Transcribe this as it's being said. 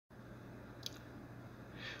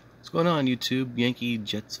What's going on YouTube? Yankee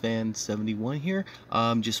Jets fan 71 here.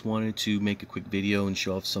 Just wanted to make a quick video and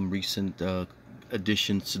show off some recent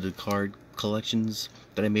additions to the card collections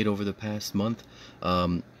that I made over the past month.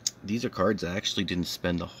 These are cards I actually didn't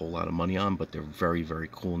spend a whole lot of money on, but they're very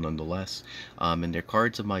cool nonetheless. And they're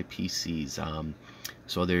cards of my PCs.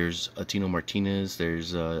 So there's a Tino Martinez,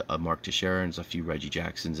 there's a Mark Teixeira, and there's a few Reggie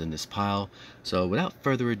Jacksons in this pile. So without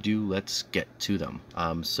further ado, let's get to them.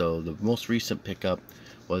 So the most recent pickup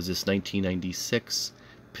was this 1996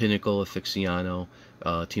 Pinnacle Aficionado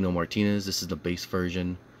Tino Martinez. This is the base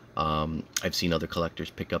version. I've seen other collectors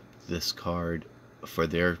pick up this card for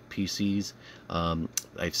their PCs.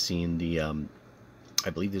 I've seen the I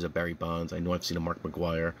believe there's a Barry Bonds. I know I've seen a Mark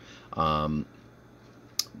McGuire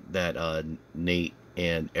that Nate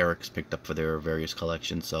and Eric's picked up for their various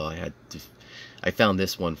collections. So I found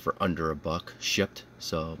this one for under $1 shipped,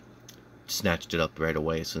 so snatched it up right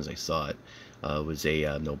away as soon as I saw it. It was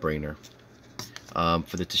a no-brainer.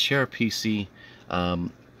 For the Teixeira PC,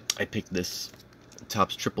 I picked this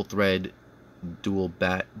Topps Triple Thread Dual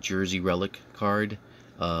Bat Jersey Relic card.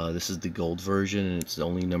 This is the gold version, and it's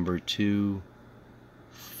only number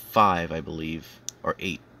 5, I believe, or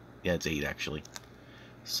 8. Yeah, it's 8 actually.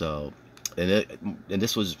 So, and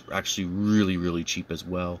this was actually really cheap as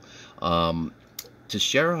well.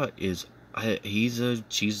 Teixeira is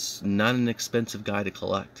he's not an expensive guy to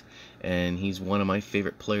collect, and he's one of my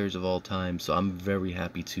favorite players of all time, so I'm very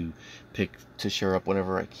happy to pick Teixeira up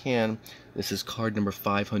whenever I can. This is card number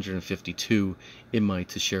 552 in my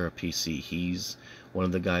Teixeira PC. He's one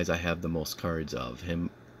of the guys I have the most cards of. Him,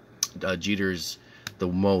 Jeter's the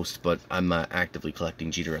most, but I'm not actively collecting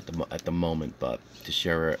Jeter at the moment, but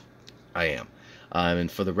Teixeira I am. And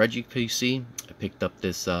for the Reggie PC, I picked up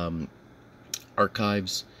this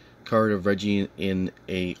Archives card of Reggie in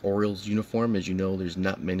a Orioles uniform. As you know, there's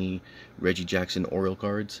not many Reggie Jackson Oriole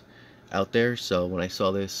cards out there, so when I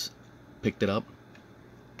saw this, picked it up.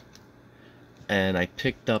 And I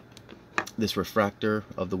picked up this refractor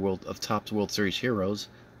of the Topps World Series Heroes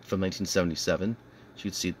from 1977. So you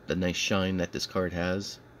can see the nice shine that this card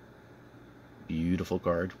has. Beautiful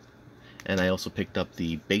card. And I also picked up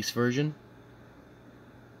the base version,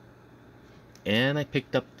 and I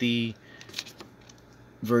picked up the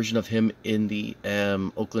version of him in the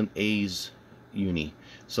Oakland A's uni.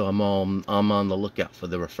 So I'm on the lookout for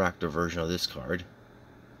the refractor version of this card.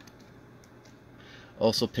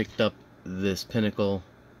 Also picked up this Pinnacle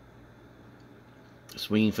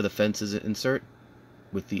Swinging for the Fences insert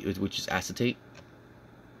which is acetate.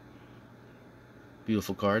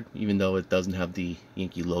 Beautiful card, even though it doesn't have the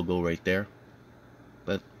Yankee logo right there.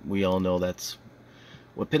 But we all know that's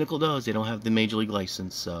what Pinnacle does. They don't have the Major League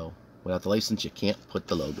license, so without the license, you can't put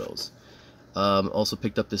the logos. Also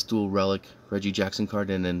picked up this dual relic Reggie Jackson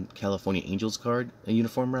card and then California Angels card, a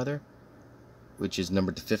uniform rather, which is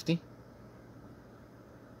numbered to 50.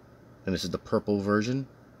 And this is the purple version.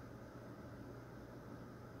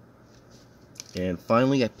 And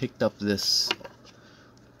finally, I picked up this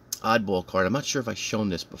oddball card. I'm not sure if I've shown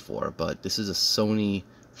this before, but this is a Sony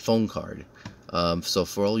phone card. So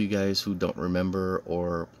for all you guys who don't remember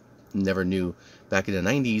or never knew, back in the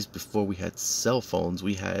 90s, before we had cell phones,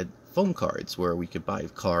 we had phone cards where we could buy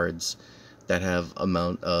cards that have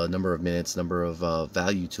number of minutes, number of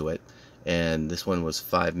value to it. And this one was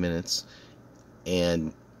 5 minutes,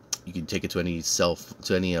 and you can take it to any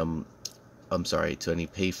to any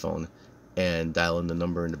payphone and dial in the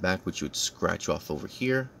number in the back, which you would scratch off over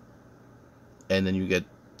here, and then you get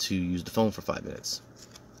to use the phone for 5 minutes.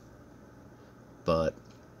 But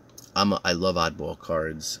I love oddball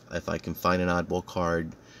cards. If I can find an oddball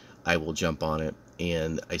card, I will jump on it.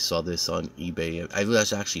 And I saw this on eBay. I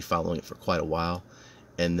was actually following it for quite a while,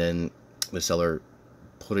 and then the seller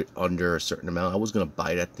put it under a certain amount. I was going to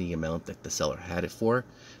buy it at the amount that the seller had it for,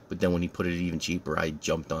 but then when he put it even cheaper, I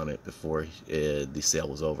jumped on it before the sale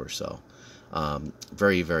was over. So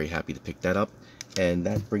very happy to pick that up. And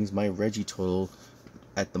that brings my Reggie total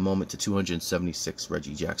at the moment to 276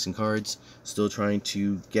 Reggie Jackson cards. Still trying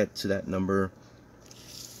to get to that number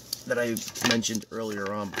that I mentioned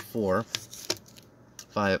earlier on before,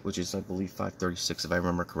 which is I believe 536 if I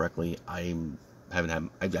remember correctly. I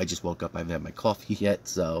just woke up. I haven't had my coffee yet,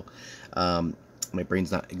 so my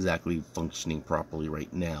brain's not exactly functioning properly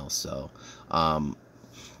right now. So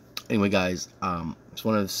anyway, guys, just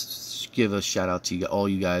want to give a shout out to all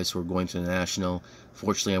you guys who are going to the National.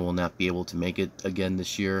 Fortunately, I will not be able to make it again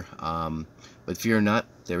this year, but fear not,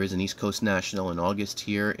 there is an East Coast National in August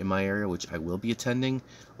here in my area, which I will be attending.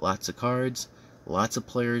 Lots of cards, lots of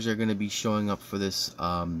players are going to be showing up for this.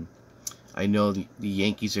 I know the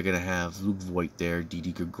Yankees are going to have Luke Voigt there,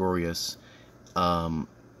 Didi Gregorius,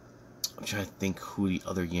 I'm trying to think who the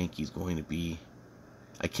other Yankee's going to be.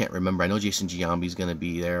 I can't remember. I know Jason Giambi's going to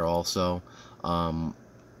be there also. A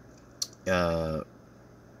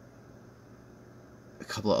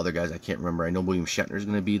couple of other guys I can't remember. I know William Shatner's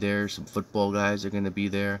going to be there. Some football guys are going to be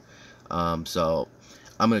there. So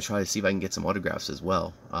I'm going to try to see if I can get some autographs as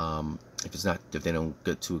well. If they don't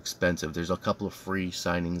get too expensive. There's a couple of free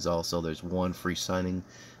signings also. There's one free signing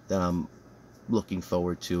that I'm looking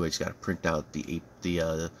forward to. I just got to print out the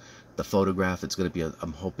photograph. It's gonna be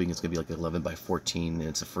I'm hoping it's gonna be like 11 by 14, and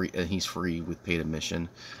it's a free, and he's free with paid admission.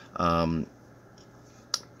 Oh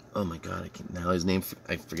my god, now his name,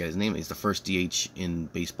 I forget his name. He's the first DH in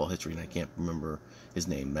baseball history, and I can't remember his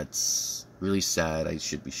name. That's really sad. I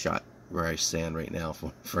should be shot where I stand right now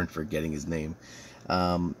for forgetting his name.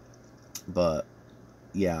 But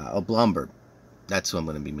yeah, Blomberg. That's who I'm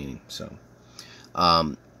gonna be meeting. So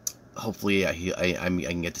hopefully I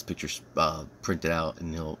can get this picture printed out,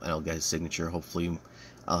 and I'll get his signature. Hopefully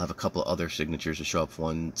I'll have a couple of other signatures to show up for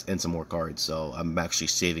one, and some more cards. So I'm actually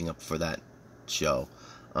saving up for that show.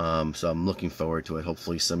 So I'm looking forward to it.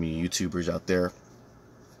 Hopefully some of you YouTubers out there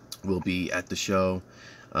will be at the show,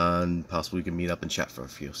 and possibly we can meet up and chat for a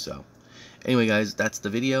few. So anyway, guys, that's the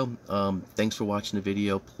video. Thanks for watching the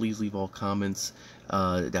video. Please leave all comments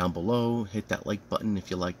down below. Hit that like button if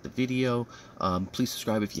you liked the video. Please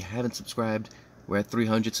subscribe if you haven't subscribed. We're at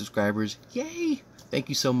 300 subscribers. Yay! Thank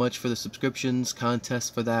you so much for the subscriptions.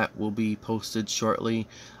 Contest for that will be posted shortly.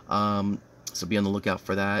 So be on the lookout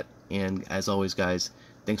for that. And as always, guys,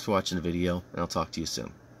 thanks for watching the video, and I'll talk to you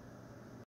soon.